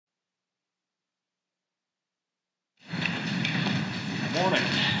morning.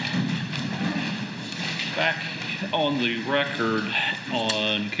 Back on the record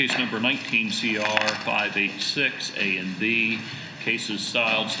on case number 19 CR 586 A and B, cases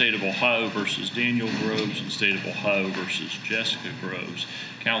styled State of Ohio versus Daniel Groves and State of Ohio versus Jessica Groves.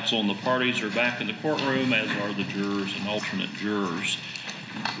 Counsel and the parties are back in the courtroom, as are the jurors and alternate jurors.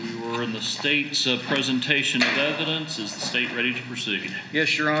 We were in the state's presentation of evidence. Is the state ready to proceed?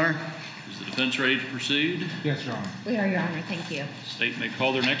 Yes, Your Honor. Is the defense ready to proceed? Yes, Your Honor. We are, Your Honor. Thank you. The state may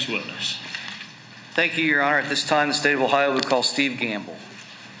call their next witness. Thank you, Your Honor. At this time, the State of Ohio would call Steve Gambill.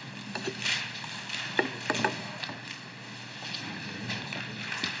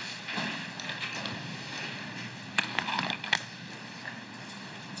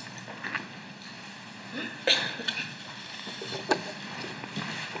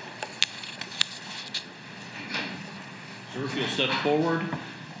 Sir, if you'll step forward, and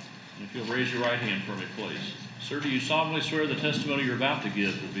if you'll raise your right hand for me, please. Sir, do you solemnly swear the testimony you're about to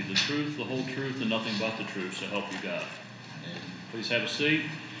give will be the truth, the whole truth, and nothing but the truth, so help you God? Please have a seat.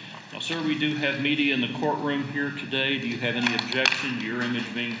 Now, sir, we do have media in the courtroom here today. Do you have any objection to your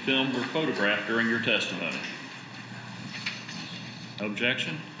image being filmed or photographed during your testimony? No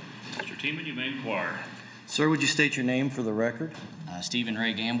objection? Mr. Tiemann, you may inquire. Sir, would you state your name for the record? Stephen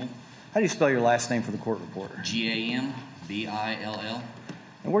Ray Gambill. How do you spell your last name for the court reporter? Gambill.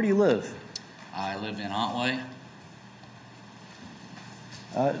 And where do you live? I live in Otway.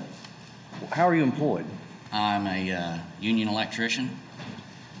 How are you employed? I'm a union electrician.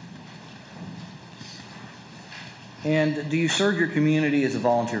 And do you serve your community as a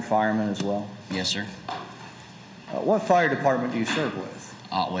volunteer fireman as well? Yes, sir. What fire department do you serve with?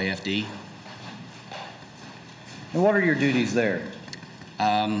 Otway FD. And what are your duties there?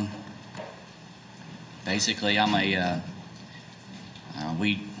 Basically, I'm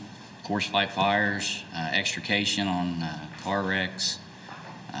we, of course, fight fires, extrication on car wrecks,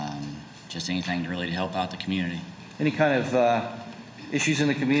 just anything really to help out the community. Any kind of issues in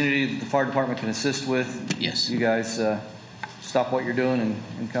the community that the fire department can assist with? Yes. You guys stop what you're doing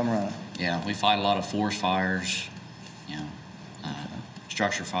and come run. Yeah, we fight a lot of forest fires,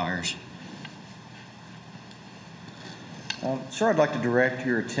 structure fires. Sir, I'd like to direct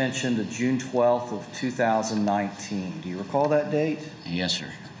your attention to June 12th of 2019. Do you recall that date? Yes,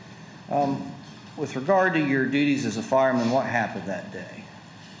 sir. With regard to your duties as a fireman, what happened that day?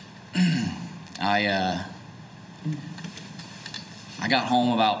 I got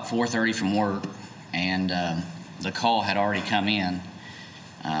home about 4:30 from work, and the call had already come in.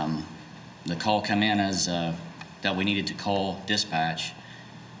 The call come in as that we needed to call dispatch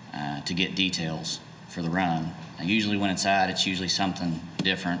to get details for the run. And usually when it's out, it's usually something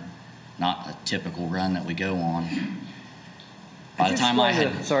different, not a typical run that we go on. By the time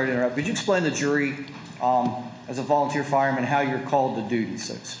sorry to interrupt, could you explain to the jury, as a volunteer fireman, how you're called to duty,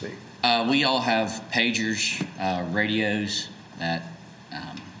 so to speak? We all have pagers, radios that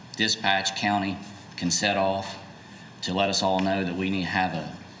dispatch county can set off to let us all know that we need to have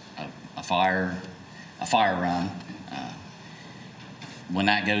a fire run. When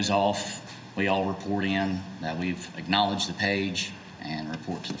that goes off, we all report in that we've acknowledged the page and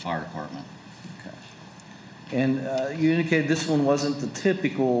report to the fire department. Okay. And you indicated this one wasn't the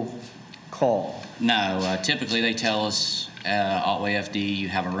typical call. No, typically they tell us, Otway FD, you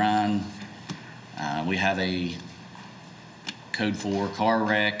have a run. We have a code 4 car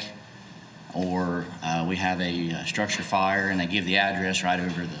wreck, or we have a structure fire, and they give the address right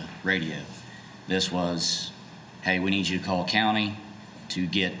over the radio. This was, hey, we need you to call county to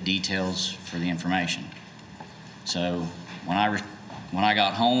get details for the information. So when I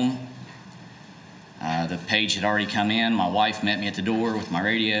got home, the page had already come in. My wife met me at the door with my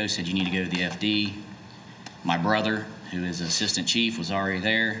radio, said you need to go to the FD. My brother, who is assistant chief, was already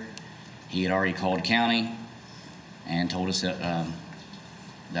there. He had already called county and told us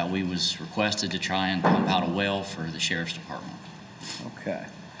that we was requested to try and pump out a well for the sheriff's department. Okay.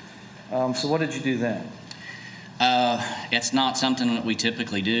 So what did you do then? It's not something that we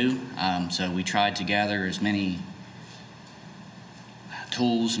typically do, so we tried to gather as many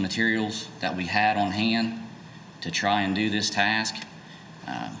tools, materials that we had on hand to try and do this task.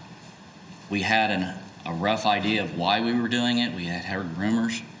 We had a rough idea of why we were doing it. We had heard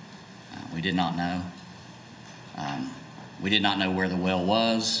rumors. We did not know. We did not know where the well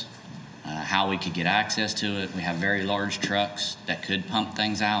was, how we could get access to it. We have very large trucks that could pump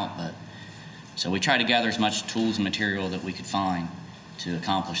things out, so we tried to gather as much tools and material that we could find to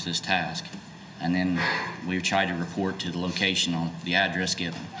accomplish this task. And then we tried to report to the location on the address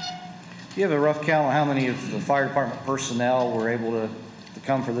given. Do you have a rough count on how many of the fire department personnel were able to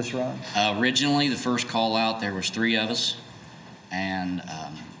come for this run? Originally, the first call out, there was 3 of us. And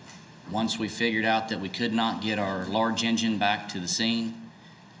once we figured out that we could not get our large engine back to the scene,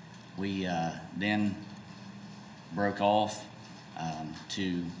 we then broke off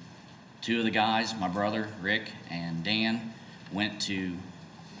to two of the guys, my brother Rick and Dan, went to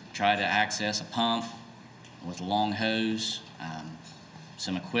try to access a pump with a long hose,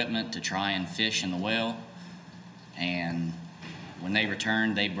 some equipment to try and fish in the well. And when they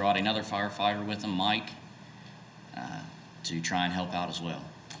returned, they brought another firefighter with them, Mike, to try and help out as well.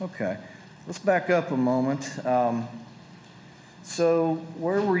 Okay. Let's back up a moment. So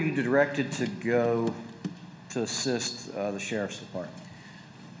where were you directed to go to assist the Sheriff's Department?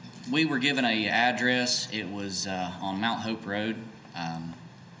 We were given an address. It was on Mount Hope Road.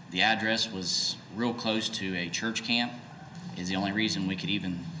 The address was real close to a church camp. Is the only reason we could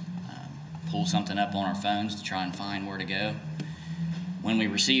even pull something up on our phones to try and find where to go. When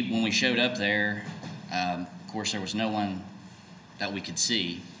we showed up there, of course there was no one that we could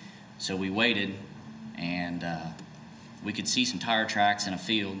see, so we waited, and we could see some tire tracks in a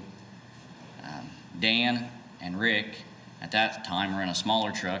field. Dan and Rick at that time were in a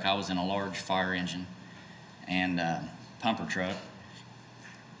smaller truck. I was in a large fire engine and pumper truck.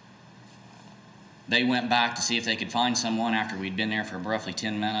 They went back to see if they could find someone after we'd been there for roughly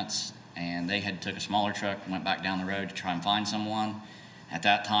 10 minutes, and they had took a smaller truck and went back down the road to try and find someone. At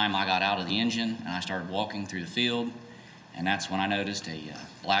that time, I got out of the engine and I started walking through the field, and that's when I noticed a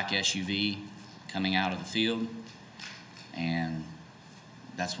black SUV coming out of the field, and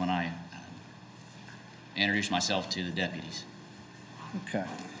that's when I introduced myself to the deputies. Okay.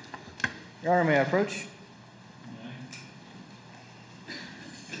 Your Honor, may I approach?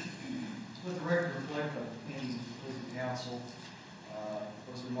 Let the record reflect the opinion of the opposing counsel.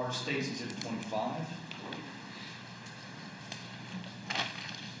 Was remarked States Exhibit 25.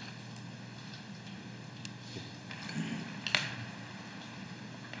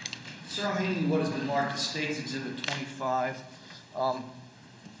 Sir, I'm handing you what has been marked as States Exhibit 25.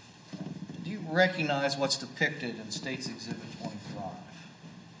 Do you recognize what's depicted in States Exhibit 25?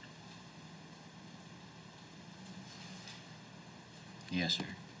 Yes, sir.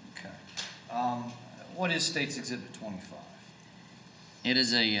 Okay. What is States Exhibit 25? It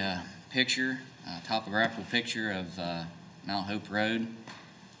is a picture, a topographical picture of Mount Hope Road,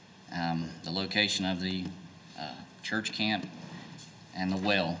 the location of the church camp, and the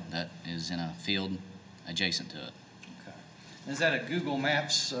well that is in a field adjacent to it. Okay. Is that a Google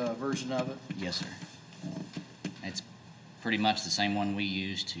Maps version of it? Yes, sir. It's pretty much the same one we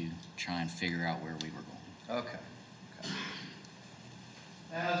used to try and figure out where we were going. Okay.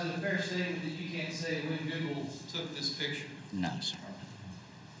 Now, is it a fair statement that you can't say when Google took this picture? No, sir.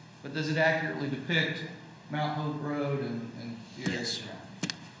 But does it accurately depict Mount Hope Road and the area? Yes.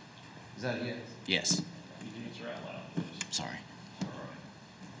 Is that a yes? Yes. You can answer out loud, please. Sorry. All right.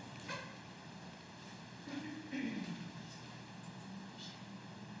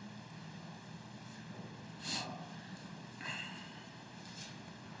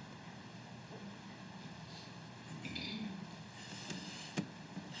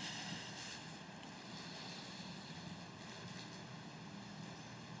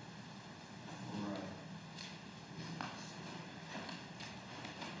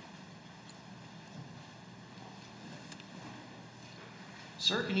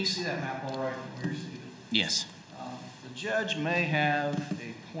 Sir, can you see that map all right from where you're seated? Yes. The judge may have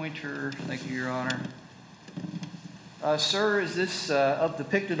a pointer. Thank you, Your Honor. Sir, is this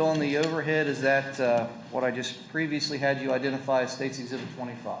depicted on the overhead? Is that what I just previously had you identify as States Exhibit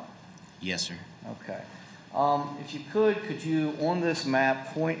 25? Yes, sir. Okay. If you could you on this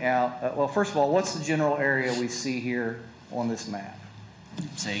map point out, well, first of all, what's the general area we see here on this map?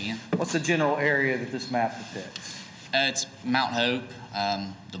 Say again? What's the general area that this map depicts? It's Mount Hope.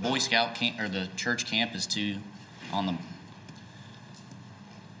 The Boy Scout camp, or the church camp, is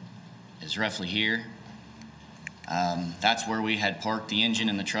is roughly here. That's where we had parked the engine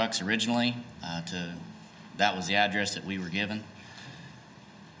and the trucks originally. That was the address that we were given.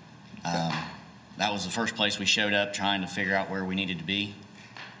 That was the first place we showed up trying to figure out where we needed to be.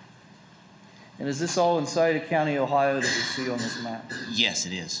 And is this all in Scioto County, Ohio, that you see on this map? Yes,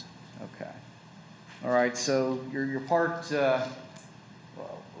 it is. Okay. All right, so you're parked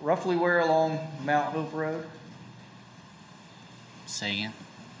roughly where along Mount Hope Road? Say again?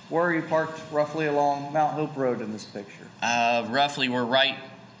 Where are you parked roughly along Mount Hope Road in this picture? Roughly, we're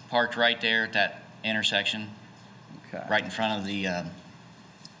parked right there at that intersection, Okay. right in front of the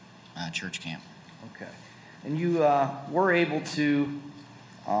church camp. Okay. And you were able to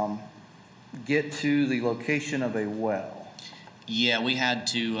get to the location of a well? Yeah, we had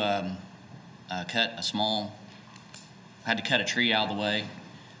to cut a small had to cut a tree out of the way.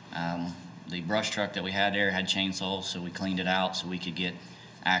 The brush truck that we had there had chainsaws, so we cleaned it out so we could get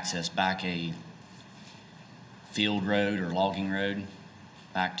access back a field road or logging road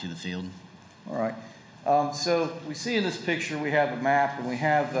back to the field. All right. So we see in this picture we have a map, and we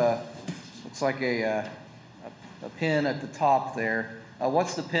have looks like a pin at the top there.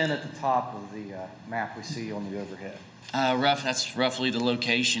 What's the pin at the top of the map we see on the overhead? That's roughly the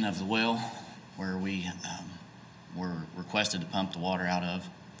location of the well where we were requested to pump the water out of.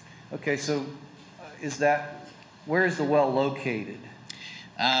 Okay, so where is the well located?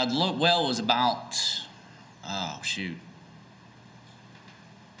 The well was about, 500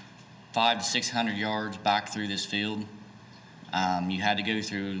 to 600 yards back through this field. You had to go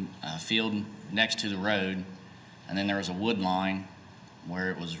through a field next to the road, and then there was a wood line where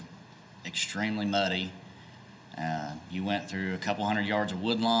it was extremely muddy. You went through a couple hundred yards of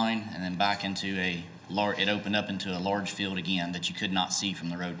wood line, and then back into it opened up into a large field again that you could not see from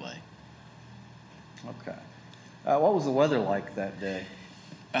the roadway. Okay. What was the weather like that day?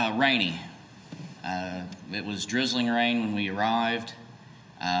 Rainy. It was drizzling rain when we arrived.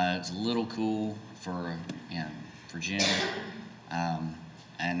 It was a little cool for June, and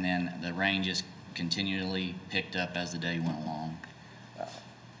then the rain just continually picked up as the day went along.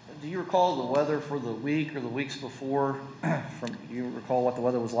 Do you recall the weather for the week or the weeks before? Do you recall what the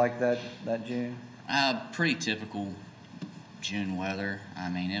weather was like that June? Pretty typical June weather. I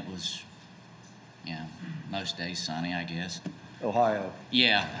mean, it was, most days sunny, I guess. Ohio.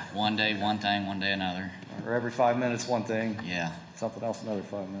 Yeah, one day one thing, one day another. Or every 5 minutes one thing. Yeah. Something else another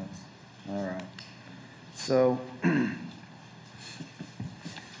 5 minutes. All right. So,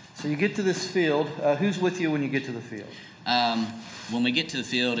 so you get to this field. Who's with you when you get to the field? When we get to the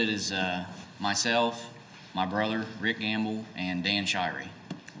field, it is myself, my brother, Rick Gambill, and Dan Shirey.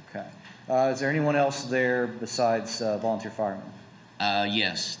 Okay. Is there anyone else there besides volunteer firemen?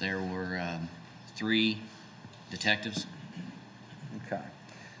 Yes, there were 3 detectives. Okay.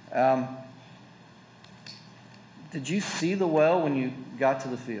 Did you see the well when you got to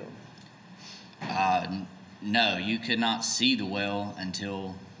the field? No, you could not see the well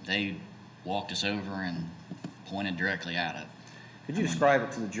until they walked us over and pointed directly at it. Could you describe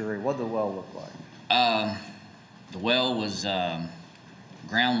it to the jury? What did the well look like? The well was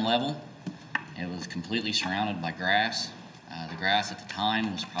ground level. It was completely surrounded by grass. The grass at the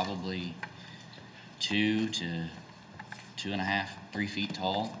time was probably 2 to 2.5, 3 feet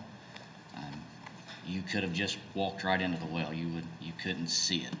tall. You could have just walked right into the well. You couldn't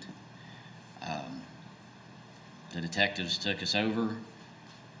see it. The detectives took us over,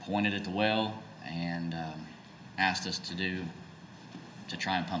 pointed at the well, and asked us to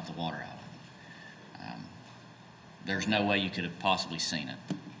try and pump the water out of it. There's no way you could have possibly seen it.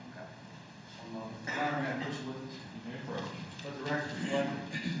 Okay. Let the record reflect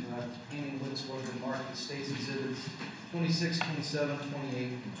any witness would have been marked as state's exhibits 26, 27, 28,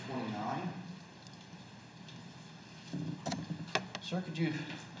 and 29. Sir, could you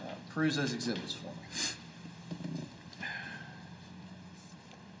peruse those exhibits for me?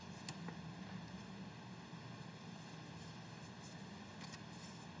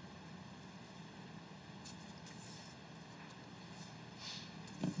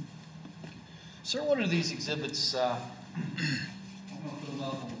 Sir, what are these exhibits? I'm going to put them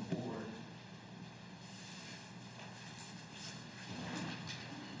up on the board.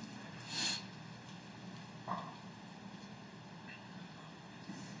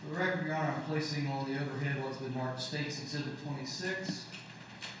 For the record, Your Honor, I'm placing on the overhead what's been marked State's Exhibit 26.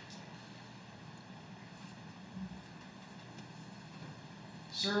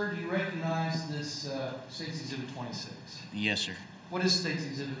 Sir, do you recognize this State's Exhibit 26? Yes, sir. What is State's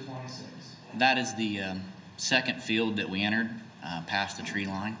Exhibit 26? That is the second field that we entered past the tree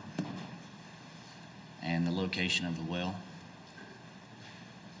line and the location of the well.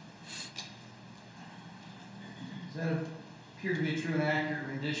 Does that appear to be a true and accurate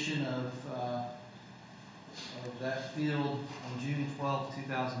rendition of that field on June 12,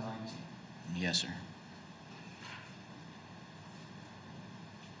 2019? Yes, sir.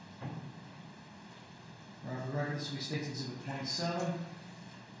 All right, for the record, this will be State's Exhibit 27.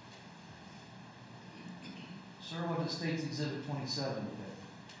 Sir, what does State's Exhibit 27 look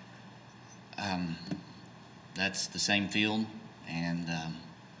at? That's the same field, and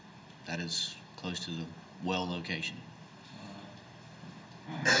that is close to the well location.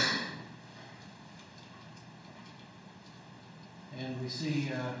 And we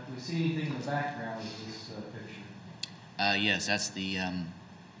see anything in the background of this picture? Yes, that's the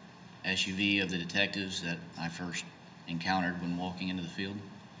SUV of the detectives that I first encountered when walking into the field.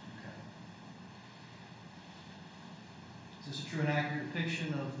 Is this a true and accurate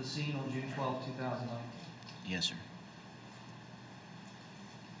depiction of the scene on June 12, 2019? Yes, sir.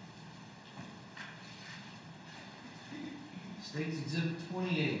 State's Exhibit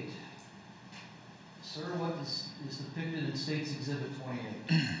 28. Sir, what is depicted in State's Exhibit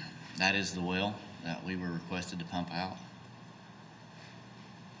 28? That is the well that we were requested to pump out.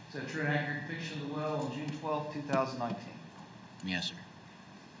 Is that a true and accurate depiction of the well on June 12, 2019? Yes, sir.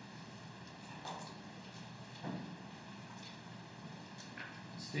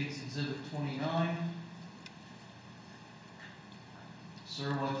 State's Exhibit 29.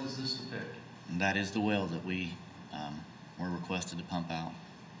 Sir, what does this depict? That is the well that we were requested to pump out.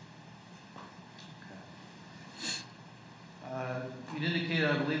 You'd indicated,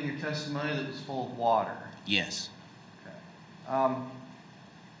 I believe, in your testimony that it was full of water. Yes. Okay.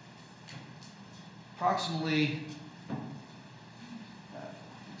 Approximately,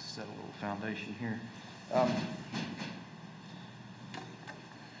 set a little foundation here.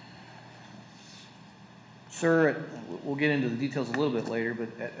 Sir, we'll get into the details a little bit later, but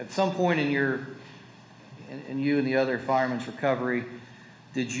at some point in you and the other firemen's recovery,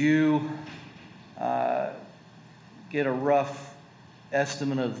 did you get a rough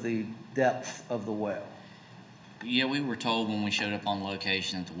estimate of the depth of the well? Yeah, we were told when we showed up on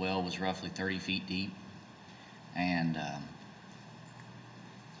location that the well was roughly 30 feet deep, and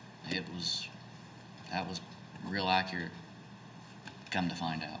that was real accurate, come to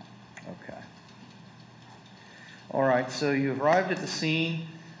find out. Okay. All right, so you arrived at the scene.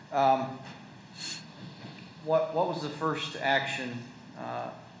 What was the first action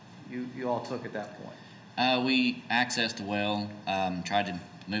you all took at that point? We accessed the well, tried to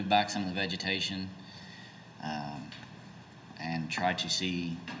move back some of the vegetation, and tried to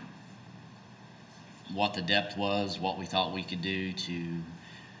see what the depth was, what we thought we could do to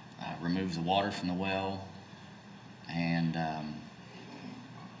remove the water from the well, and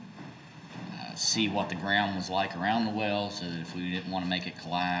see what the ground was like around the well, so that if we didn't want to make it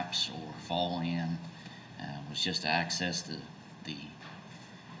collapse or fall in, was just to access the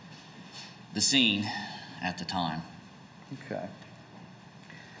scene at the time. Okay.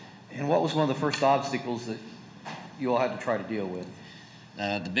 And what was one of the first obstacles that you all had to try to deal with?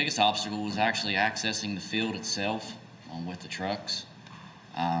 The biggest obstacle was actually accessing the field itself with the trucks.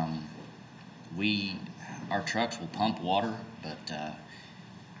 Our trucks will pump water, but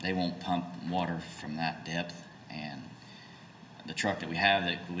they won't pump water from that depth, and the truck that we have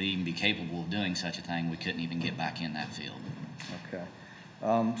that would even be capable of doing such a thing, we couldn't even get back in that field. Okay.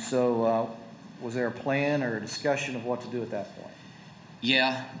 Was there a plan or a discussion of what to do at that point?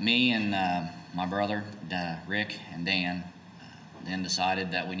 Yeah, me and my brother, Rick and Dan, then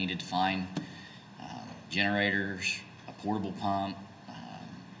decided that we needed to find generators, a portable pump.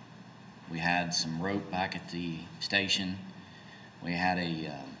 We had some rope back at the station. We had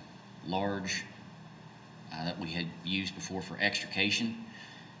a large that we had used before for extrication.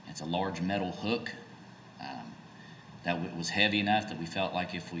 It's a large metal hook that was heavy enough that we felt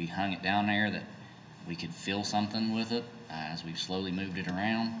like if we hung it down there that we could feel something with it as we slowly moved it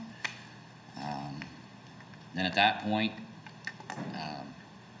around. Then at that point,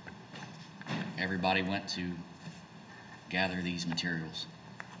 everybody went to gather these materials.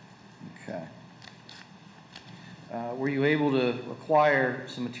 Okay. Were you able to acquire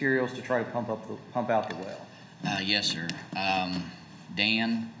some materials to try to pump out the well? Yes, sir.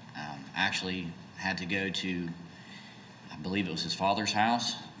 Dan actually had to go to, I believe it was his father's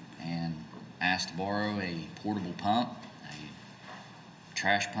house, and asked to borrow a portable pump, a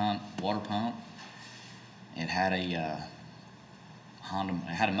trash pump, water pump. It had a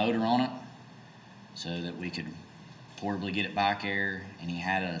motor on it, so that we could portably get it back there, and he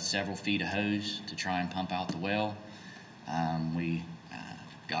had several feet of hose to try and pump out the well. We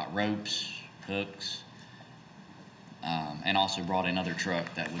got ropes, hooks, and also brought another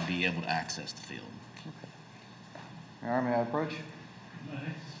truck that would be able to access the field. Okay. All right, may I approach? Let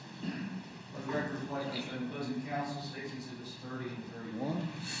the record reflect that the opposing counsel states exhibits 30 and 31.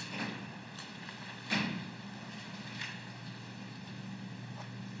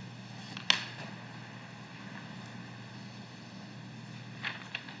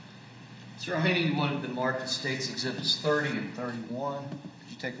 Sir, how many of you would have been marked as states exhibits 30 and 31? Could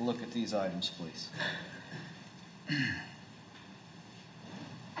you take a look at these items, please?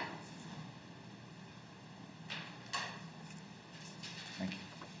 Thank you.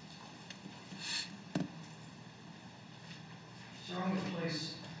 Sir, I'm going to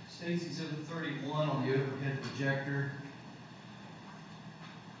place states exhibit 31 on the overhead projector.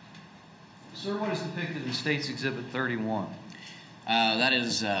 Sir, what is depicted in states exhibit 31? That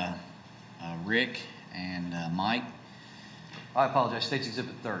is Rick and Mike. I apologize, State's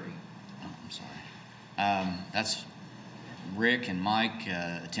Exhibit 30. Oh, I'm sorry. That's Rick and Mike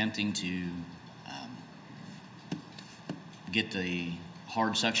attempting to get the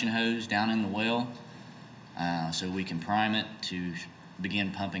hard suction hose down in the well so we can prime it to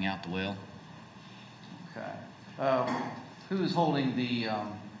begin pumping out the well. Okay. Who is holding the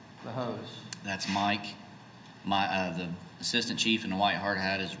hose? That's Mike. The assistant chief in the white hard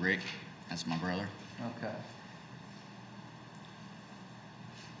hat is Rick. That's my brother. Okay.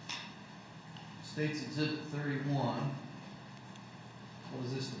 State's Exhibit 31. What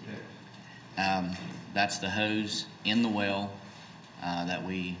does this depict? That's the hose in the well that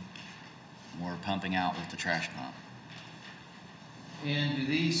we were pumping out with the trash pump. And do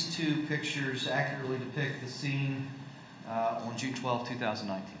these two pictures accurately depict the scene on June 12,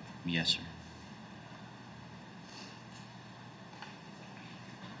 2019? Yes, sir.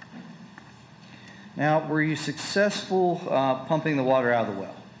 Now, were you successful pumping the water out of the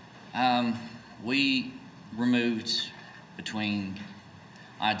well? We removed between,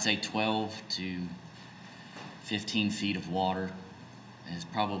 I'd say, 12 to 15 feet of water. Is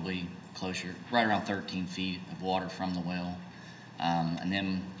probably closer, right around 13 feet of water from the well. And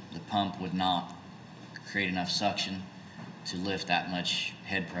then the pump would not create enough suction to lift that much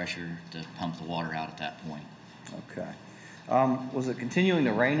head pressure to pump the water out at that point. Okay. Was it continuing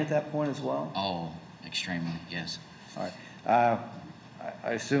to rain at that point as well? Oh, extremely, yes. All right.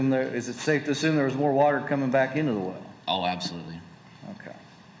 I assume is it safe to assume there was more water coming back into the well? Oh, absolutely. Okay.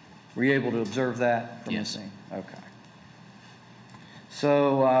 Were you able to observe that from Yes. the scene? Okay.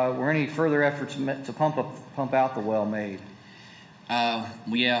 So, were any further efforts to pump out the well made?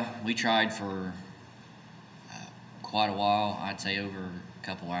 Yeah, we tried for quite a while. I'd say over a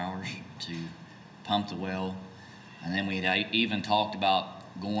couple hours to pump the well, and then we had even talked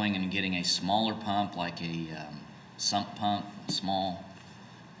about going and getting a smaller pump, like a sump pump, a small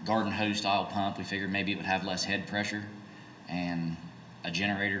garden hose style pump. We figured maybe it would have less head pressure and a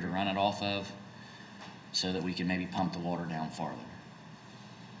generator to run it off of, so that we could maybe pump the water down farther.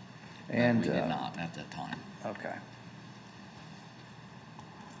 And we did not at that time. Okay.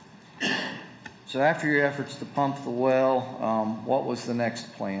 So after your efforts to pump the well, what was the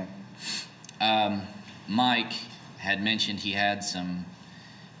next plan? Mike had mentioned he had some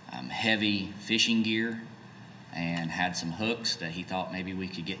heavy fishing gear and had some hooks that he thought maybe we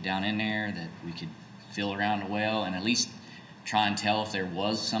could get down in there, that we could feel around the well and at least try and tell if there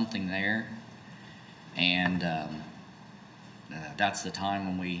was something there. And that's the time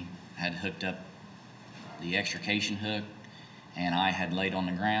when we had hooked up the extrication hook, and I had laid on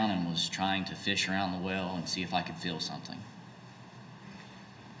the ground and was trying to fish around the well and see if I could feel something.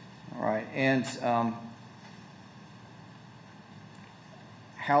 All right. And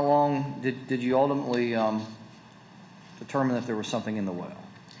how long did you ultimately determine that there was something in the well?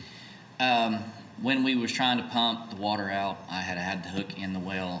 When we was trying to pump the water out, I had the hook in the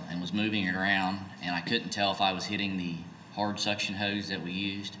well and was moving it around, and I couldn't tell if I was hitting the hard suction hose that we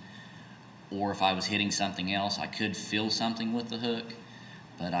used or if I was hitting something else. I could feel something with the hook,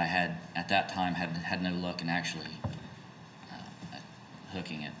 but I had, at that time, had no luck in actually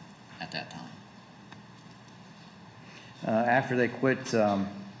hooking it at that time. After they quit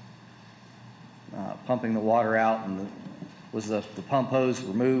pumping the water out, and was the pump hose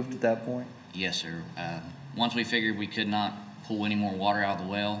removed at that point? Yes, sir. Once we figured we could not pull any more water out of the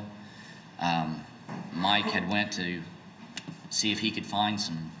well, Mike had went to see if he could find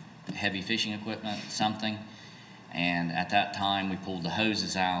some heavy fishing equipment, something, and at that time we pulled the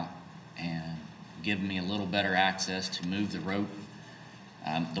hoses out and given me a little better access to move the rope.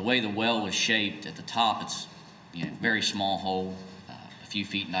 The way the well was shaped, at the top it's very small hole, a few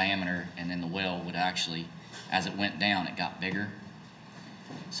feet in diameter, and then the well would actually, as it went down, it got bigger.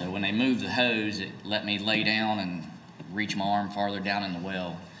 So when they moved the hose, it let me lay down and reach my arm farther down in the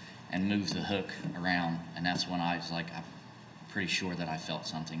well and move the hook around, and that's when I was like, I'm pretty sure that I felt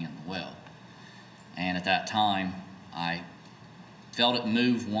something in the well. And at that time, I felt it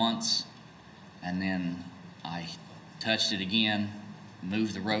move once, and then I touched it again,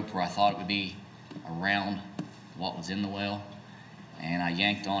 moved the rope where I thought it would be around what was in the well, and I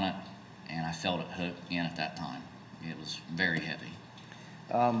yanked on it, and I felt it hook in at that time. It was very heavy.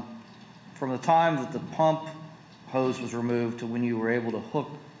 From the time that the pump hose was removed to when you were able to hook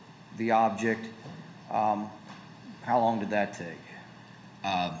the object, how long did that take?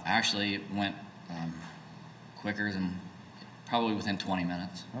 Actually, it went quicker than, probably within 20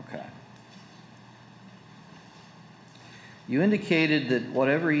 minutes. Okay. You indicated that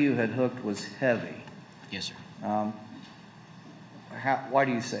whatever you had hooked was heavy. Yes, sir. Why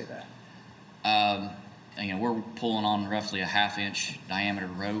do you say that? we're pulling on roughly a 1/2 inch diameter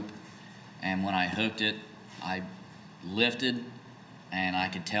rope, and when I hooked it, I lifted, and I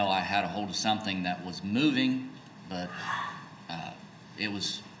could tell I had a hold of something that was moving, but it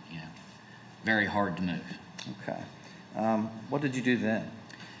was, very hard to move. Okay. What did you do then?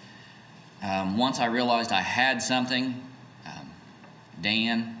 Once I realized I had something,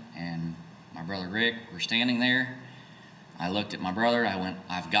 Dan and my brother Rick were standing there. I looked at my brother, I went,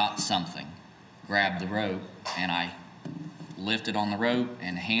 "I've got something." Grabbed the rope, and I lifted on the rope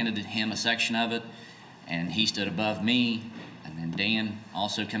and handed him a section of it, and he stood above me, and then Dan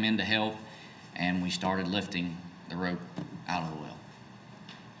also come in to help, and we started lifting the rope out of the well.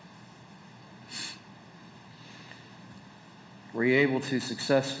 Were you able to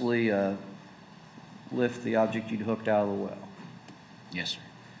successfully lift the object you'd hooked out of the well? Yes, sir.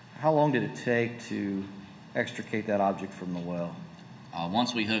 How long did it take to extricate that object from the well?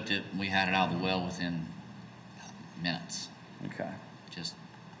 Once we hooked it, we had it out of the well within minutes. Okay. Just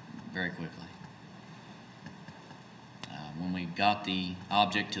very quickly. When we got the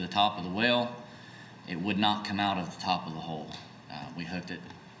object to the top of the well, it would not come out of the top of the hole. We hooked it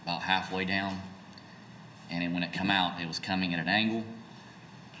about halfway down, and when it come out, it was coming at an angle.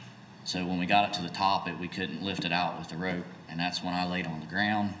 So when we got it to the top, we couldn't lift it out with the rope, and that's when I laid on the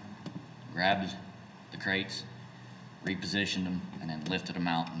ground, grabbed the crates, repositioned them, and then lifted them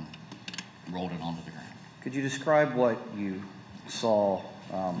out and rolled it onto the ground. Could you describe what you saw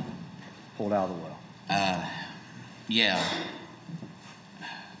pulled out of the well? Yeah.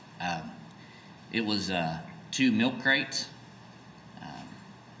 It was 2 milk crates.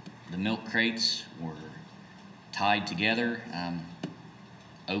 The milk crates were tied together,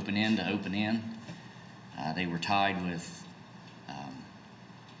 open end to open end. They were tied with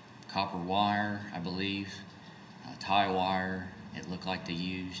copper wire, I believe, tie wire. It looked like they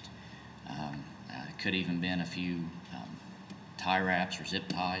used. It could even been a few tie wraps or zip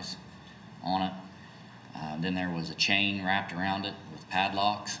ties on it. Then there was a chain wrapped around it with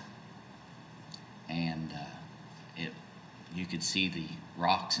padlocks, and you could see the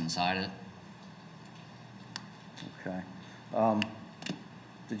rocks inside it. Okay.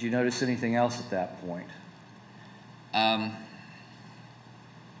 Did you notice anything else at that point?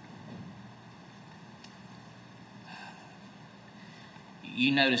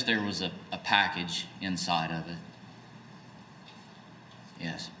 You noticed there was a package inside of it.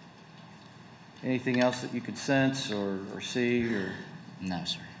 Yes. Anything else that you could sense or see or? No,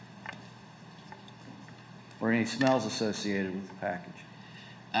 sir. Or any smells associated with the package?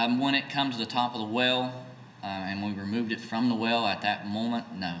 When it come to the top of the well, and we removed it from the well at that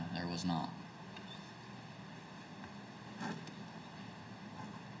moment, no, there was not.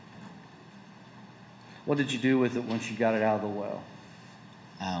 What did you do with it once you got it out of the well?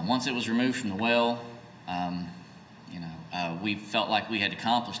 Once it was removed from the well, we felt like we had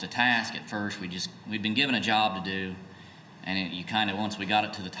accomplished a task at first. We'd been given a job to do, and once we got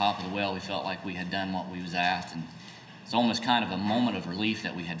it to the top of the well, we felt like we had done what we was asked, and it's almost kind of a moment of relief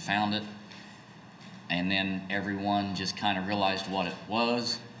that we had found it. And then everyone just kind of realized what it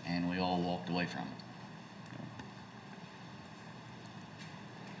was, and we all walked away from it.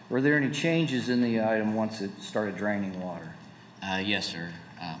 Were there any changes in the item once it started draining water? Yes, sir.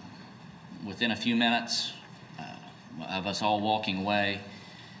 Within a few minutes of us all walking away,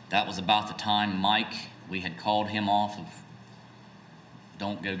 that was about the time Mike, we had called him off of,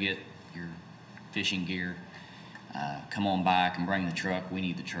 "Don't go get your fishing gear. Come on back and bring the truck. We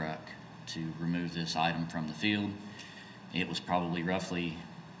need the truck to remove this item from the field." It was probably roughly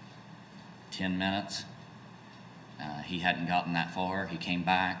 10 minutes. He hadn't gotten that far. He came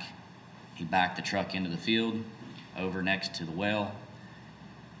back. He backed the truck into the field over next to the well,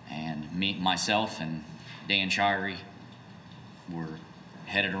 and myself and Dan Shirey were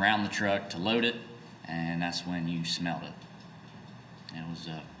headed around the truck to load it, and that's when you smelled it. It was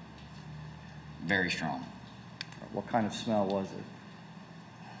very strong. What kind of smell was it?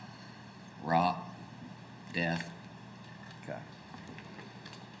 Rot, death. Okay.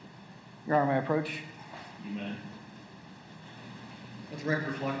 Your Honor, may I approach? You may. Let the record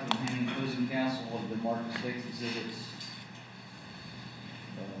reflect the handing opposing counsel have been marked as State's Exhibits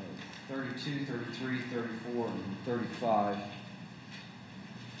 32, 33, 34, and 35.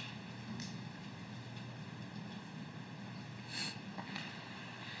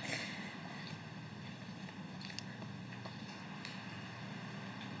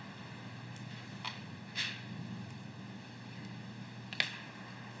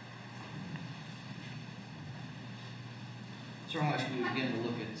 So I'm asking you again to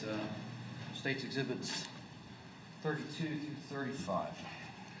look at State's Exhibits 32 through 35.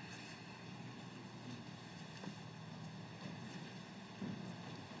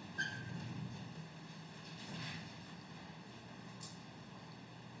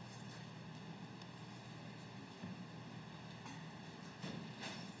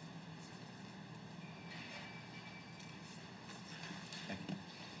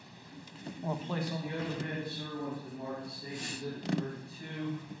 we'll place on the overhead, sir, what's been marked as State Exhibit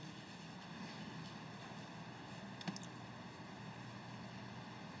 32.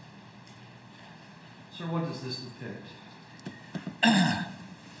 Sir, what does this depict?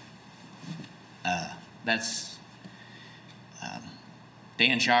 That's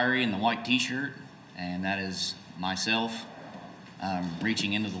Dan Shirey in the white t-shirt, and that is myself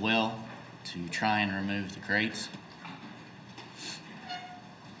reaching into the well to try and remove the crates.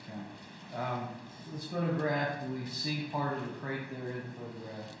 Okay. This photograph, do we see part of the crate there in the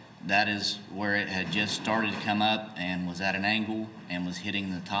photograph? That is where it had just started to come up and was at an angle and was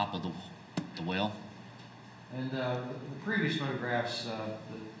hitting the top of the well. And the previous photographs that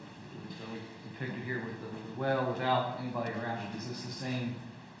we depicted here with the well without anybody around it, is this the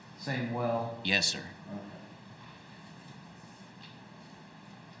same well? Yes, sir. Okay.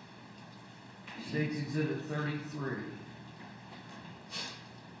 State's Exhibit 33.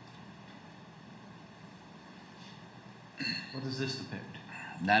 What does this depict?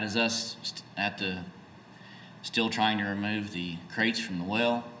 That is us still trying to remove the crates from the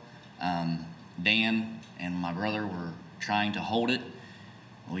well. Dan and my brother were trying to hold it.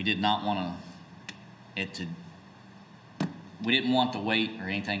 We did not want we didn't want the weight or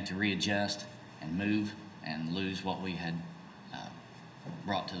anything to readjust and move and lose what we had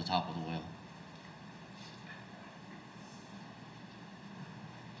brought to the top of the well.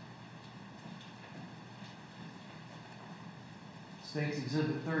 State's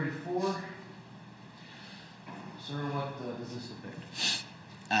Exhibit 34. Sir, what does this depict?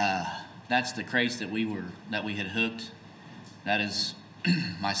 That's the crates that we had hooked. That is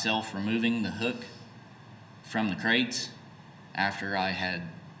myself removing the hook from the crates after I had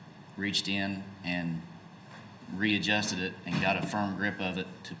reached in and readjusted it and got a firm grip of it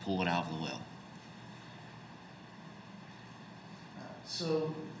to pull it out of the well.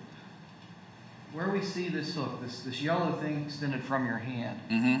 So where we see this hook, this yellow thing extended from your hand,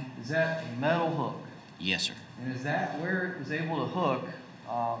 is that a metal hook? Yes, sir. And is that where it was able to hook?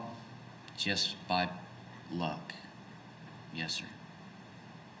 Just by luck. Yes, sir.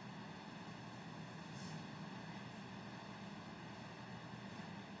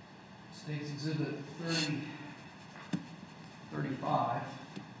 State's Exhibit 35.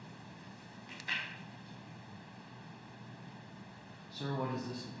 Sir, what is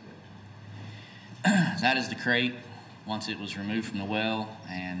this depict? That is the crate once it was removed from the well,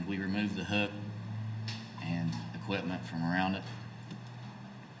 and we removed the hook and equipment from around it.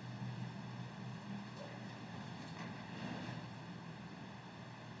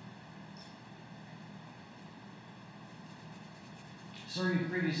 Sir, you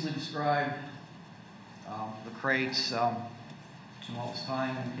previously described the crates in what was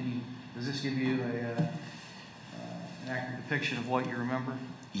time. Does this give you an accurate depiction of what you remember?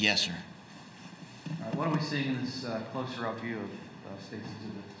 Yes, sir. All right, what are we seeing in this closer up view of State's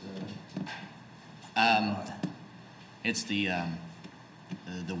Exhibit? It's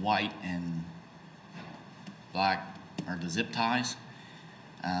the white and black, or the zip ties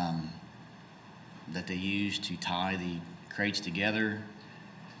that they use to tie the crates together,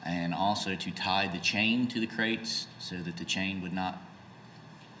 and also to tie the chain to the crates so that the chain would not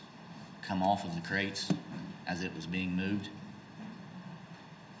come off of the crates as it was being moved,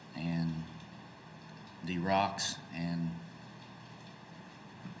 and the rocks and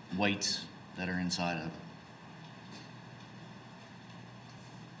weights that are inside of it.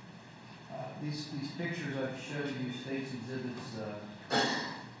 These pictures I've showed you, State's Exhibits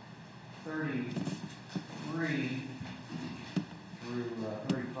 33 through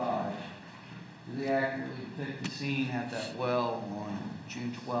 35, do they accurately depict the scene at that well on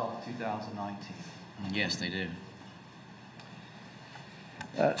June 12, 2019? Yes, they do.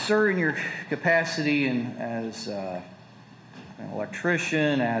 Sir, in your capacity as an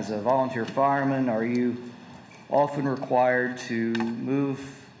electrician, as a volunteer fireman, are you often required to move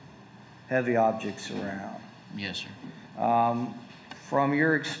heavy objects around? Yes, sir. From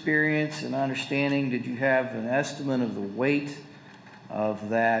your experience and understanding, did you have an estimate of the weight of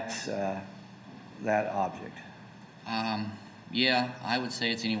that object? Yeah, I would say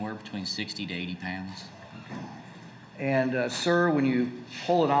it's anywhere between 60 to 80 pounds. Okay. And sir, when you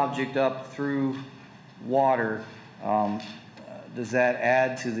pull an object up through water, does that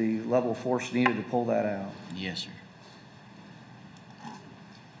add to the level of force needed to pull that out? Yes, sir.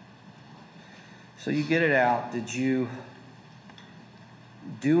 So you get it out. Did you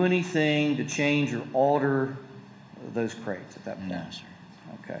do anything to change or alter those crates at that point? No, sir.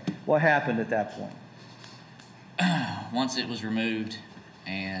 Okay. What happened at that point? Once it was removed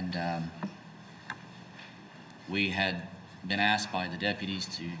and we had been asked by the deputies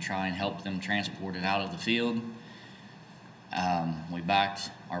to try and help them transport it out of the field. We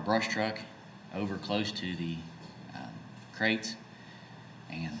backed our brush truck over close to the crates,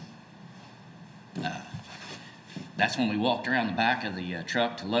 and that's when we walked around the back of the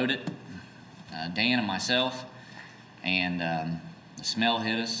truck to load it, Dan and myself, and the smell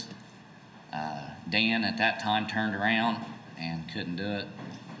hit us. Dan at that time turned around and couldn't do it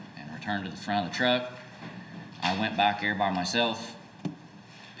and returned to the front of the truck. I went back there by myself,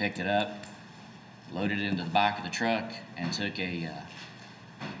 picked it up, loaded it into the back of the truck, and took a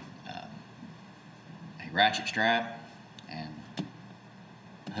ratchet strap and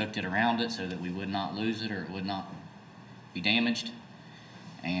hooked it around it so that we would not lose it or it would not be damaged,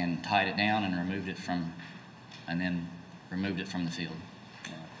 and tied it down and removed it from the field.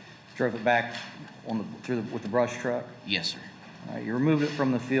 Drove it back with the brush truck? Yes, sir. All right, you removed it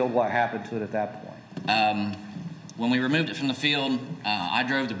from the field. What happened to it at that point? When we removed it from the field, I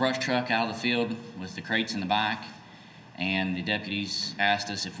drove the brush truck out of the field with the crates in the back, and the deputies asked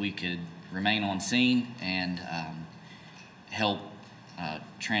us if we could remain on scene and help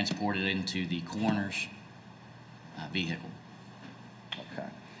transport it into the coroner's vehicle. Okay.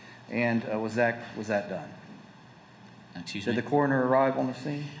 And was that done? Excuse me? Did the coroner arrive on the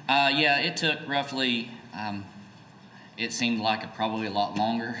scene? Yeah, it took roughly, it seemed like probably a lot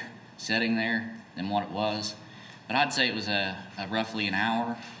longer sitting there than what it was. But I'd say it was a roughly an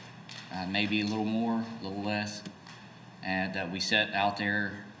hour, maybe a little more, a little less. And we sat out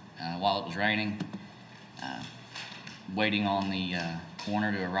there while it was raining, waiting on the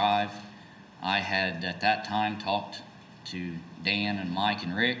coroner to arrive. I had at that time talked to Dan and Mike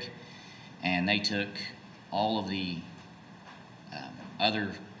and Rick, and they took all of the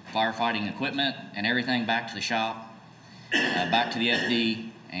other firefighting equipment and everything back to the shop, back to the FD,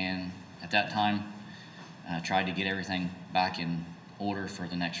 and at that time tried to get everything back in order for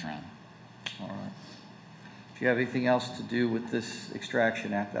the next run. All right. Do you have anything else to do with this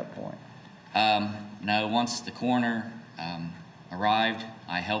extraction at that point? No, once the coroner arrived,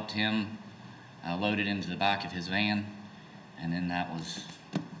 I helped him load it into the back of his van, and then that was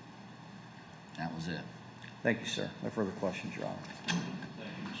it. Thank you, sir. No further questions, Your Honor. Thank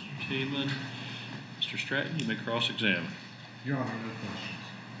you, Mr. Tiemann. Mr. Stratton, you may cross-examine. Your Honor, no questions.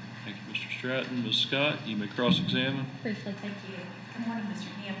 Thank you, Mr. Stratton. Ms. Scott, you may cross-examine. Briefly, thank you. Good morning, Mr.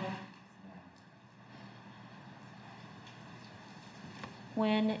 Gambill.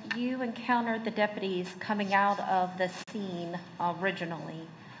 When you encountered the deputies coming out of the scene originally,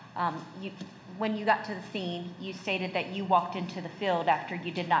 when you got to the scene, you stated that you walked into the field after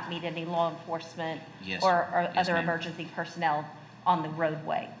you did not meet any law enforcement Yes, or yes, other ma'am. emergency personnel on the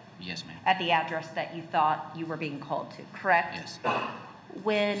roadway Yes, ma'am. at the address that you thought you were being called to, correct? Yes.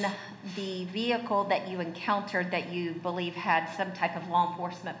 When the vehicle that you encountered that you believe had some type of law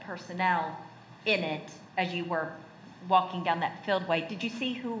enforcement personnel in it as you were walking down that fieldway, did you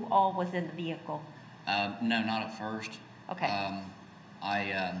see who all was in the vehicle? No, not at first. Okay.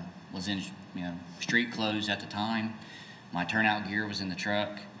 I was in street clothes at the time. My turnout gear was in the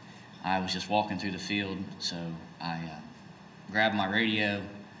truck. I was just walking through the field, so I grabbed my radio,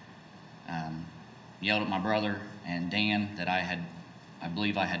 yelled at my brother and Dan that I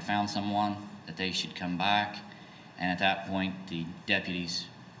believe I had found someone, that they should come back, and at that point the deputies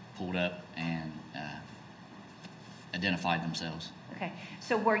pulled up and identified themselves. Okay,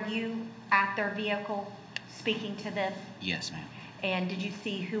 so were you at their vehicle speaking to them? Yes, ma'am. And did you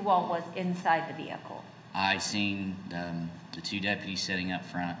see who all was inside the vehicle? I seen the two deputies sitting up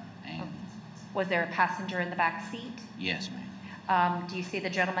front, and Was there a passenger in the back seat? yes, ma'am. Do you see the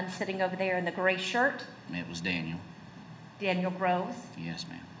gentleman sitting over there in the gray shirt? It was Daniel. Daniel Groves? Yes,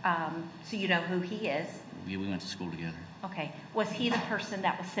 ma'am. So you know who he is? We went to school together. Okay. Was he the person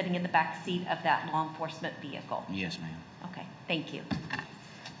that was sitting in the back seat of that law enforcement vehicle? Yes, ma'am. Okay, thank you.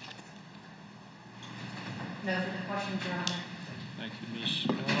 No further questions, Your Honor. Thank you, Ms.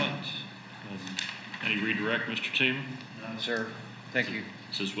 Scott. Any redirect, Mr. Tiemann? No, sir. Thank you.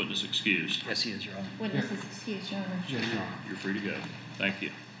 Says witness excused. Yes, he is, Your Honor. Witness is excused, Your Honor. Yes, Your Honor. You're free to go. Thank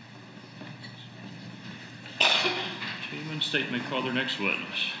you. Tiemann, state may call their next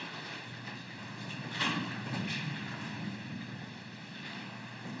witness.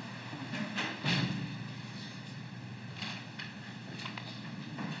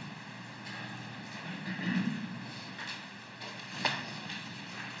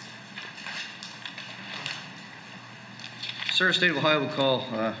 Sir, State of Ohio will call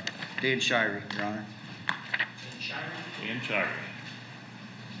Dan Shirey, Your Honor. Dan Shirey.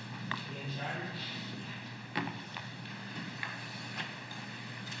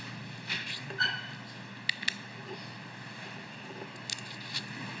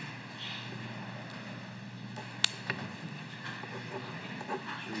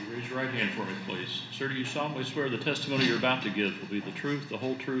 right hand for me, please. Sir, do you solemnly swear the testimony you're about to give will be the truth, the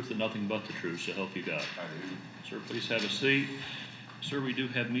whole truth, and nothing but the truth, so help you God? I do. Sir, please have a seat. Sir, we do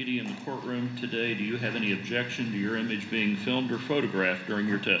have media in the courtroom today. Do you have any objection to your image being filmed or photographed during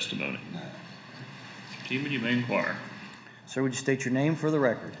your testimony? No. Mr. Teeman, you may inquire. Sir, would you state your name for the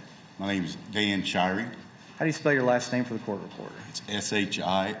record? My name is Dan Shirey. How do you spell your last name for the court reporter? It's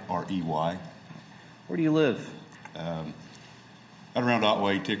Shirey. Where do you live? Right around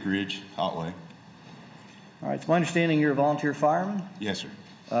Otway, Tick Ridge, Otway. All right, it's my understanding you're a volunteer fireman. Yes, sir.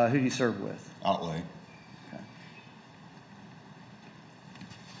 Who do you serve with? Otway. Okay.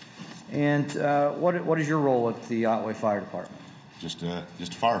 And what is your role at the Otway Fire Department? Just a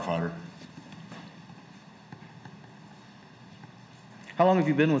firefighter. How long have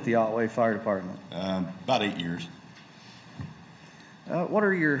you been with the Otway Fire Department? About 8 years. What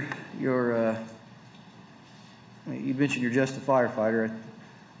are your you mentioned you're just a firefighter.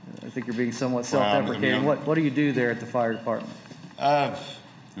 I think you're being somewhat self-deprecating. What do you do there at the fire department?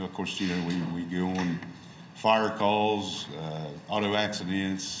 Of course, we go on fire calls, auto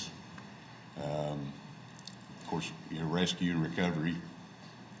accidents, of course, rescue and recovery.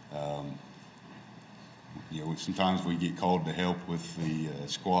 Sometimes we get called to help with the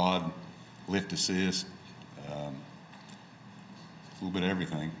squad, lift assist, a little bit of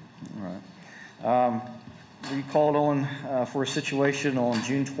everything. All right. Were you called on for a situation on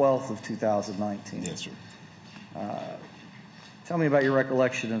June 12th of 2019? Yes, sir. Tell me about your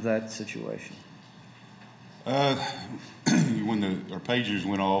recollection of that situation. When our pagers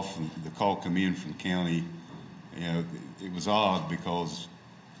went off and the call come in from the county, it was odd because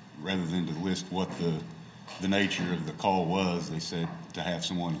rather than to list what the nature of the call was, they said to have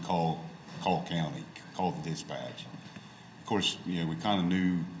someone call county, call the dispatch. Of course, we kind of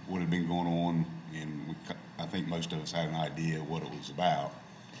knew what had been going on, and I think most of us had an idea what it was about.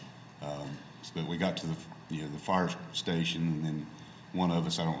 But we got to the fire station, and then one of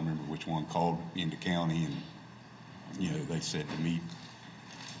us, I don't remember which one, called into county, and they said to meet.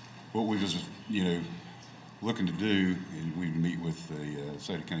 What we was looking to do, and we'd meet with the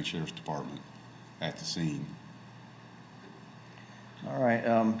Scioto County Sheriff's Department at the scene. All right.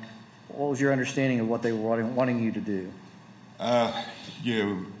 What was your understanding of what they were wanting you to do?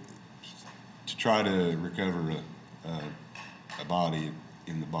 To try to recover a body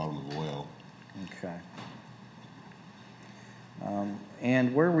in the bottom of a well. Okay.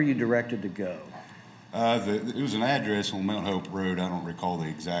 And where were you directed to go? It was an address on Mount Hope Road. I don't recall the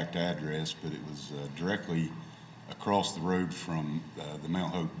exact address, but it was directly across the road from the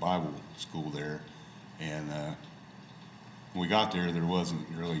Mount Hope Bible School there. And when we got there, there wasn't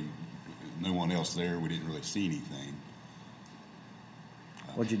really no one else there. We didn't really see anything.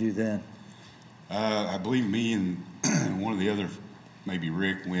 What'd you do then? I believe me and one of the other, maybe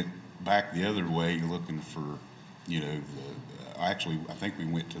Rick, went back the other way looking for, actually, I think we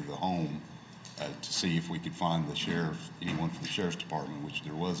went to the home to see if we could find the sheriff, anyone from the sheriff's department, which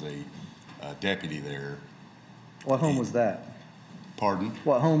there was a deputy there. What home was that? Pardon?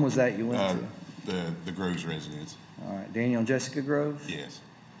 What home was that you went to? The Groves residence. All right, Daniel and Jessica Groves? Yes.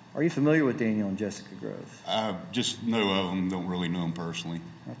 Are you familiar with Daniel and Jessica Groves? I just know of them, don't really know them personally.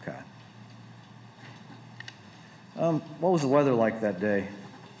 Okay. What was the weather like that day?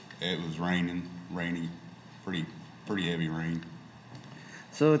 It was rainy, pretty heavy rain.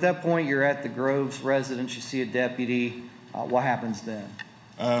 So at that point, you're at the Groves residence, you see a deputy. What happens then?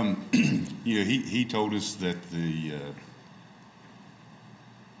 He told us that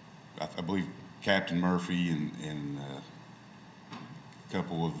I believe Captain Murphy and a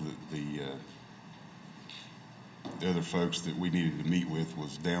couple of the other folks that we needed to meet with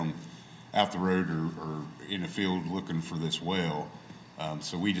was down out the road or in a field looking for this well.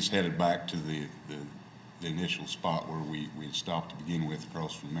 So we just headed back to the initial spot where we had stopped to begin with,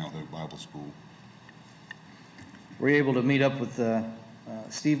 across from Mount Hope Bible School. Were you able to meet up with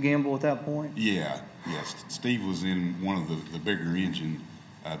Steve Gambill at that point? Yes. Steve was in one of the bigger engine,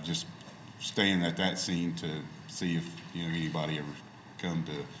 just staying at that scene to see if anybody ever come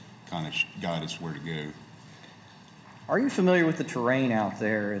to kind of guide us where to go. Are you familiar with the terrain out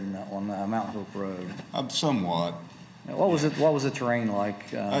there on Mount Hope Road? Somewhat. What was it? What was the terrain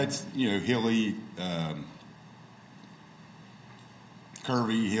like? It's hilly,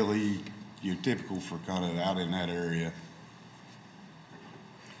 curvy, hilly. Typical for kind of out in that area.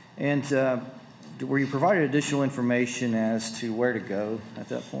 And were you provided additional information as to where to go at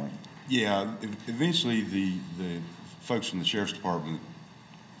that point? Yeah. Eventually, the folks from the sheriff's department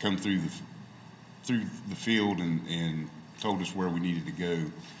come through the field and told us where we needed to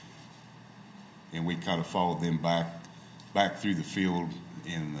go, and we kind of followed them back through the field,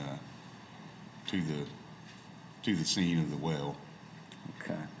 and to the scene of the well.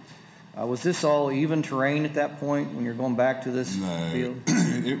 Okay. Was this all even terrain at that point when you're going back to this No, field?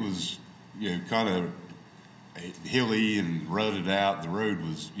 it was, kind of hilly and rutted out. The road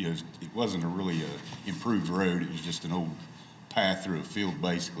was, it wasn't a improved road. It was just an old path through a field,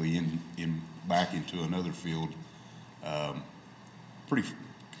 basically, in back into another field. Probably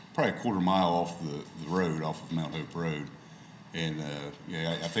a quarter mile off the road, off of Mount Hope Road. And,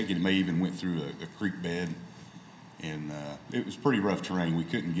 I think it may even went through a creek bed. And it was pretty rough terrain. We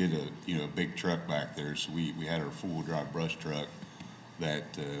couldn't get a big truck back there, so we had our four-wheel drive brush truck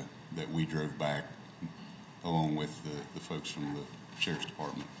that we drove back along with the folks from the sheriff's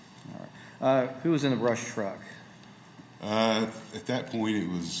department. All right. Who was in the brush truck? At that point, it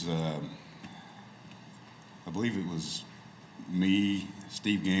was I believe it was me,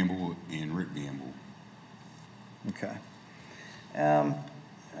 Steve Gambill, and Rick Gambill. Okay.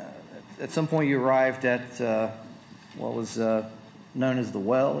 At some point, you arrived at what was known as the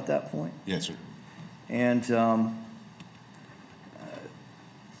well at that point? Yes, sir. And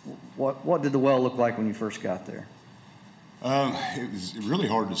what did the well look like when you first got there? It was really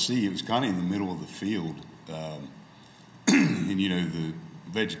hard to see. It was kind of in the middle of the field. And, the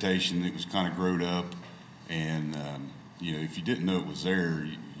vegetation, it was kind of growed up. And, if you didn't know it was there,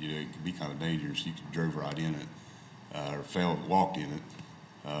 it could be kind of dangerous. You could drove right in it or walked in it.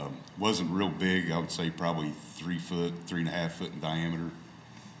 Wasn't real big. I would say probably 3 foot, 3.5 foot in diameter.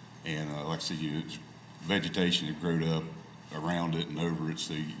 And like I said, vegetation had grown up around it and over it,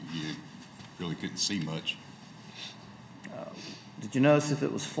 so you really couldn't see much. Did you notice if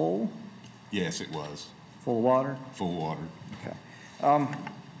it was full? Yes, it was. Full of water? Full water. Okay.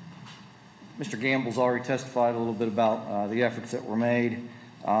 Mr. Gamble's already testified a little bit about the efforts that were made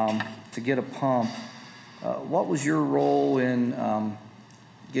to get a pump. What was your role in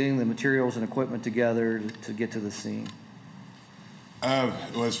getting the materials and equipment together to get to the scene?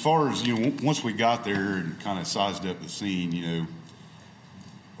 Well, as far as, once we got there and kind of sized up the scene,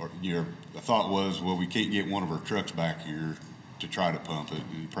 the thought was, well, we can't get one of our trucks back here to try to pump it.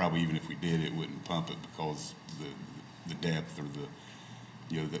 And probably even if we did, it wouldn't pump it because the depth or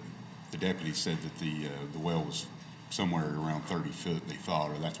the deputy said that the well was somewhere around 30 foot, they thought,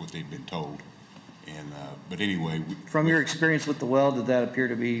 or that's what they'd been told. And but anyway, from your experience with the well, did that appear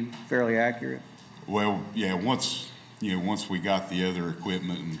to be fairly accurate? Well, yeah. Once we got the other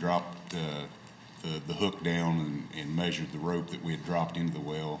equipment and dropped the hook down and measured the rope that we had dropped into the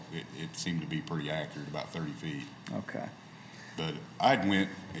well, it seemed to be pretty accurate, about 30 feet. Okay. But I'd went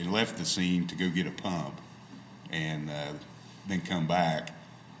and left the scene to go get a pump, and then come back,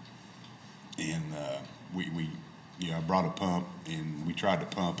 and I brought a pump, and we tried to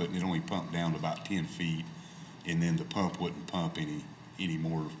pump it, and it only pumped down to about 10 feet, and then the pump wouldn't pump any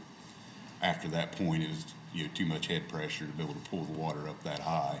more after that point. It was too much head pressure to be able to pull the water up that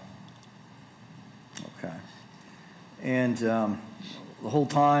high. Okay. And the whole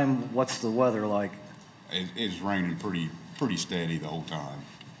time, what's the weather like? It was raining pretty steady the whole time.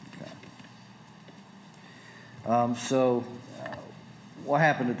 Okay. So what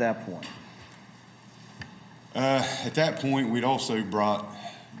happened at that point? At that point, we'd also brought,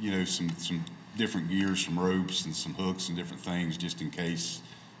 some different gears, some ropes and some hooks and different things just in case,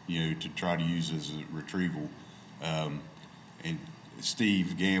 to try to use as a retrieval. And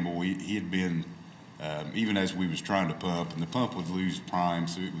Steve Gambill, he had been, even as we was trying to pump, and the pump would lose prime,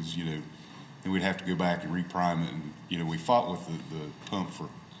 so it was, then we'd have to go back and reprime it. And, we fought with the pump for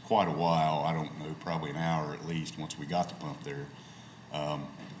quite a while. I don't know, probably an hour at least once we got the pump there.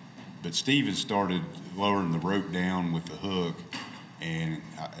 But Steve had started lowering the rope down with the hook, and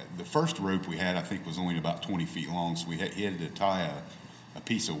the first rope we had, I think, was only about 20 feet long, so he had to tie a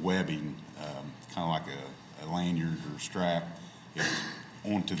piece of webbing, kind of like a lanyard or strap,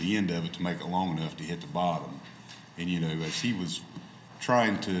 onto the end of it to make it long enough to hit the bottom. And, as he was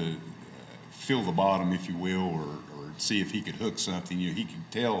trying to feel the bottom, if you will, or see if he could hook something, he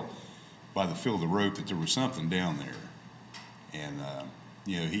could tell by the feel of the rope that there was something down there. And,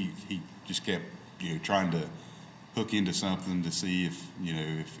 he just kept, trying to hook into something to see if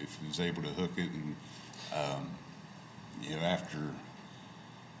he was able to hook it. And, after,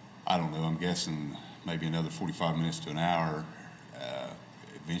 I don't know, I'm guessing maybe another 45 minutes to an hour,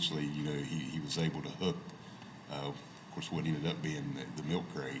 eventually, he was able to hook, of course, what ended up being the milk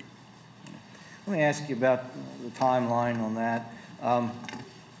crate. Let me ask you about the timeline on that.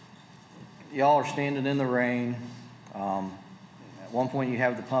 Y'all are standing in the rain. At one point you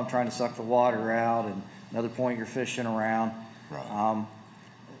have the pump trying to suck the water out, and another point you're fishing around. Right.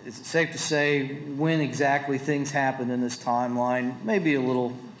 Is it safe to say when exactly things happened in this timeline? Maybe a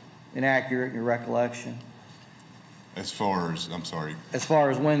little inaccurate in your recollection? As far as, I'm sorry. As far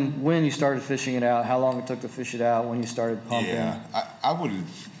as when you started fishing it out, how long it took to fish it out, when you started pumping? Yeah, I would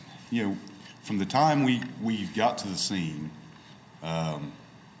have, you know, from the time we got to the scene, like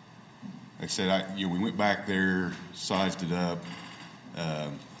I said, we went back there, sized it up.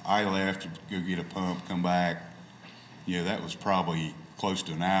 I left to go get a pump, come back. You know, that was probably close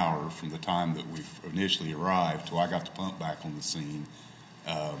to an hour from the time that we initially arrived till I got the pump back on the scene.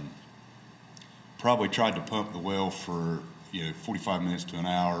 Probably tried to pump the well for 45 minutes to an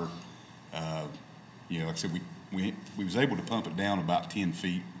hour. Like I said, we was able to pump it down about 10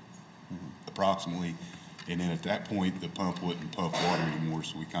 feet approximately, and then at that point the pump wouldn't pump water anymore,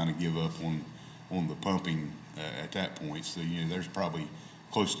 so we kind of give up on the pumping at that point. So there's probably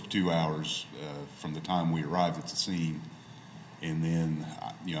close to 2 hours from the time we arrived at the scene, and then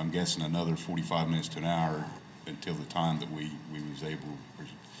I'm guessing another 45 minutes to an hour until the time that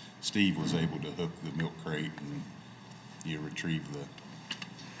Steve was able to hook the milk crate and retrieve the.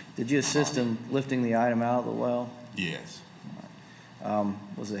 Did you assist in lifting the item out of the well? Yes.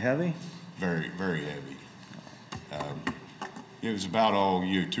 Was it heavy? Very, very heavy. It was about all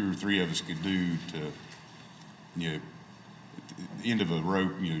 2 or 3 of us could do to, at the end of a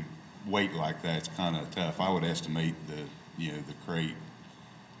rope, weight like that's kind of tough. I would estimate the crate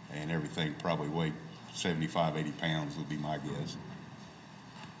and everything probably weighed 75, 80 pounds would be my guess.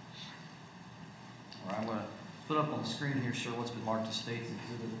 All right, I'm going to put up on the screen here, sir, what's been marked as State's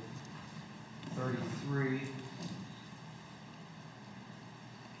Exhibit 33.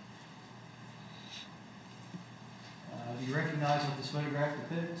 Do you recognize what this photograph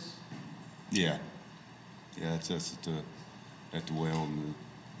depicts? Yeah, it's us at the well, and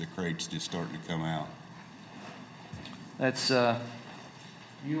the crate's just starting to come out. That's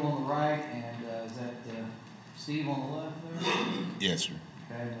you on the right, and is that Steve on the left there? Yes, sir.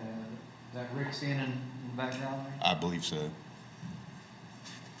 Okay, is that Rick standing in the background there? I believe so.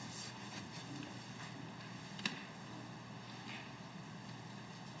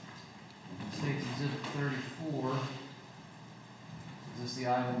 State's Exhibit 34. Is this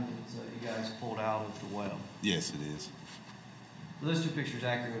the item that you guys pulled out of the well? Yes, it is. Those two pictures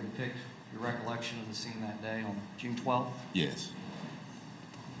accurately depict your recollection of the scene that day on June 12th? Yes.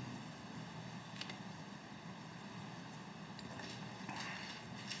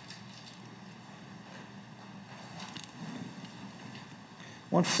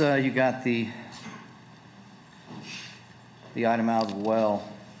 Once you got the item out of the well,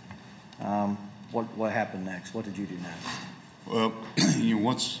 what happened next? What did you do next? Well,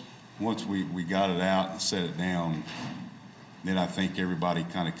 once we got it out and set it down, then I think everybody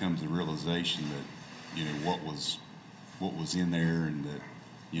kind of comes to the realization that what was in there, and that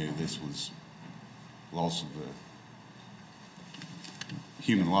this was loss of a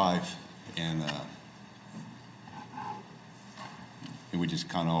human life, and we just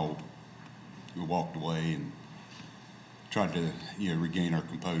kind of all walked away and tried to regain our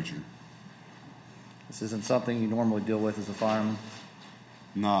composure. This isn't something you normally deal with as a fireman?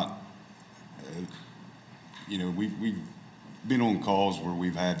 Not, we've been on calls where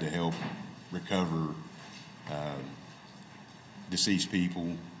we've had to help recover deceased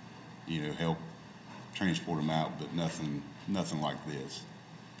people, help transport them out, but nothing like this.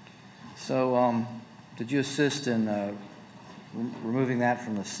 So, did you assist in removing that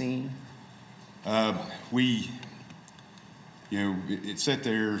from the scene? It sat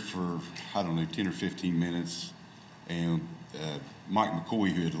there for, 10 or 15 minutes, and Mike McCoy,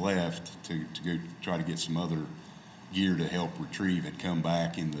 who had left to go try to get some other gear to help retrieve, had come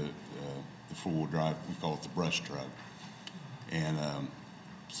back in the four-wheel drive, we call it the brush truck. And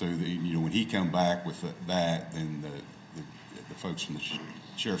so when he come back with that, then the folks from the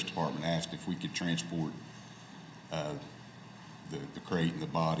sheriff's department asked if we could transport the crate and the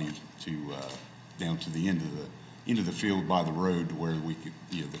body to down to the end of the field by the road, to where we could,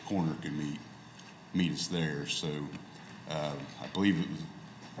 the coroner could meet us there. So I believe it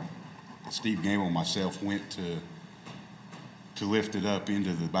was Steve Gambill and myself went to lift it up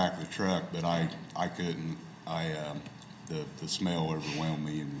into the back of the truck, but I couldn't. The smell overwhelmed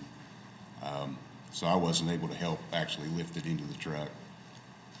me, and so I wasn't able to help actually lift it into the truck.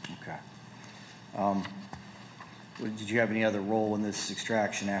 Okay. Did you have any other role in this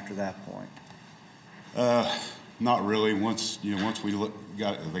extraction after that point? Not really. Once we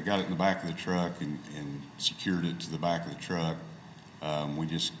got it in the back of the truck and secured it to the back of the truck, we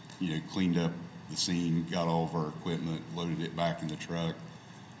just cleaned up the scene, got all of our equipment, loaded it back in the truck,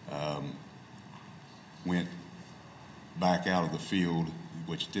 went back out of the field,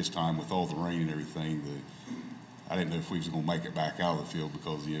 which this time with all the rain and everything, I didn't know if we was gonna make it back out of the field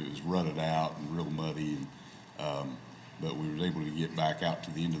because it was rutted out and real muddy, and, but we were able to get back out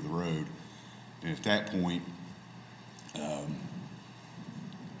to the end of the road. And at that point,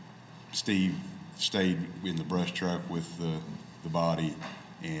 Steve stayed in the brush truck with the body,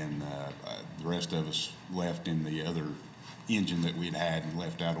 and the rest of us left in the other engine that we'd had and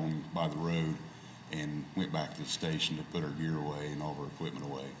left out on by the road, and went back to the station to put our gear away and all of our equipment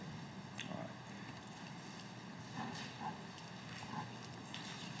away.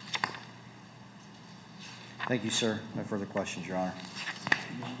 Thank you, sir. No further questions, Your Honor.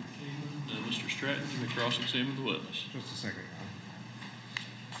 Mr. Stratton, you may cross-examine the witness. Just a second, Your Honor.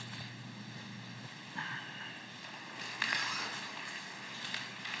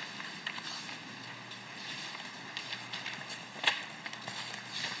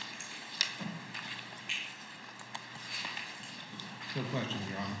 No questions,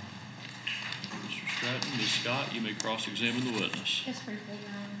 Your Honor. Mr. Stratton, Ms. Scott, you may cross-examine the witness. Just briefly,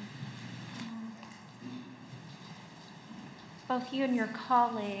 Your Honor. Both you and your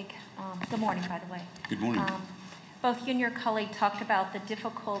colleague, good morning, by the way. Good morning. Both you and your colleague talked about the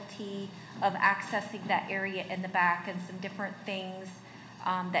difficulty of accessing that area in the back and some different things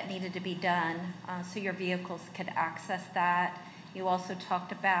that needed to be done so your vehicles could access that. You also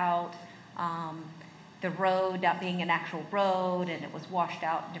talked about the road not being an actual road and it was washed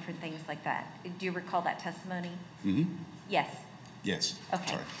out and different things like that. Do you recall that testimony? Mm-hmm. Yes. Yes. Okay.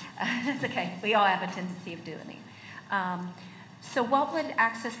 Sorry. That's okay. We all have a tendency of doing it. So what would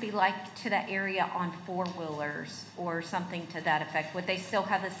access be like to that area on four-wheelers or something to that effect? Would they still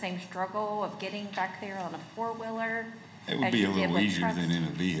have the same struggle of getting back there on a four-wheeler? It would as be you a did little with easier trucks? than in a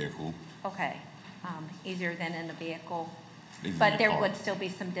vehicle. Okay, easier than in a vehicle. Even But in a there car. would still be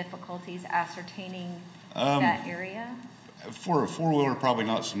some difficulties ascertaining Um, that area? For a four-wheeler, probably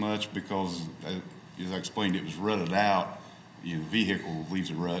not so much because, as I explained, it was rutted out. You know, the vehicle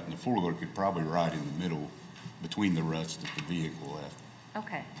leaves a rut, and the four-wheeler could probably ride in the middle between the ruts that the vehicle left.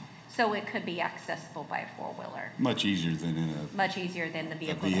 Okay, so it could be accessible by a four-wheeler? Much easier than in a, Much easier than the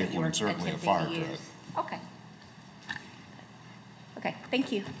vehicles that vehicle you were and certainly a attempting fire to truck. use? Okay. Okay,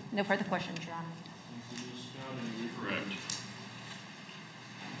 thank you. No further questions, Your Honor. Ms. Scott, are you correct?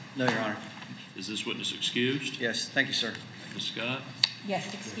 No, Your Honor. Is this witness excused? Yes, thank you, sir. Ms. Scott?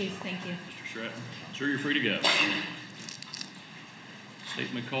 Yes, excuse, thank you. Mr. Stratton? Sir, you're free to go.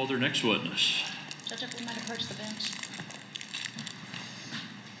 State may call their next witness. Judge, if we might approach the bench.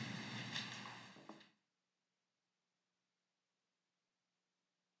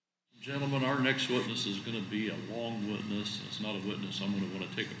 Gentlemen, our next witness is going to be a long witness. It's not a witness I'm going to want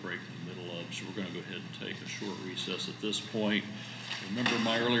to take a break in the middle of, so we're going to go ahead and take a short recess at this point. Remember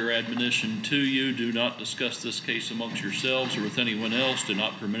my earlier admonition to you, do not discuss this case amongst yourselves or with anyone else. Do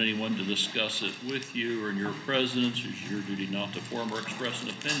not permit anyone to discuss it with you or in your presence. It is your duty not to form or express an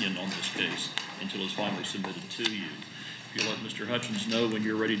opinion on this case until it's finally submitted to you. If you'll let Mr. Hutchins know when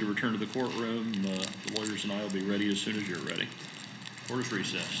you're ready to return to the courtroom, the lawyers and I will be ready as soon as you're ready. Court is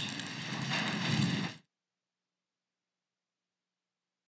recessed.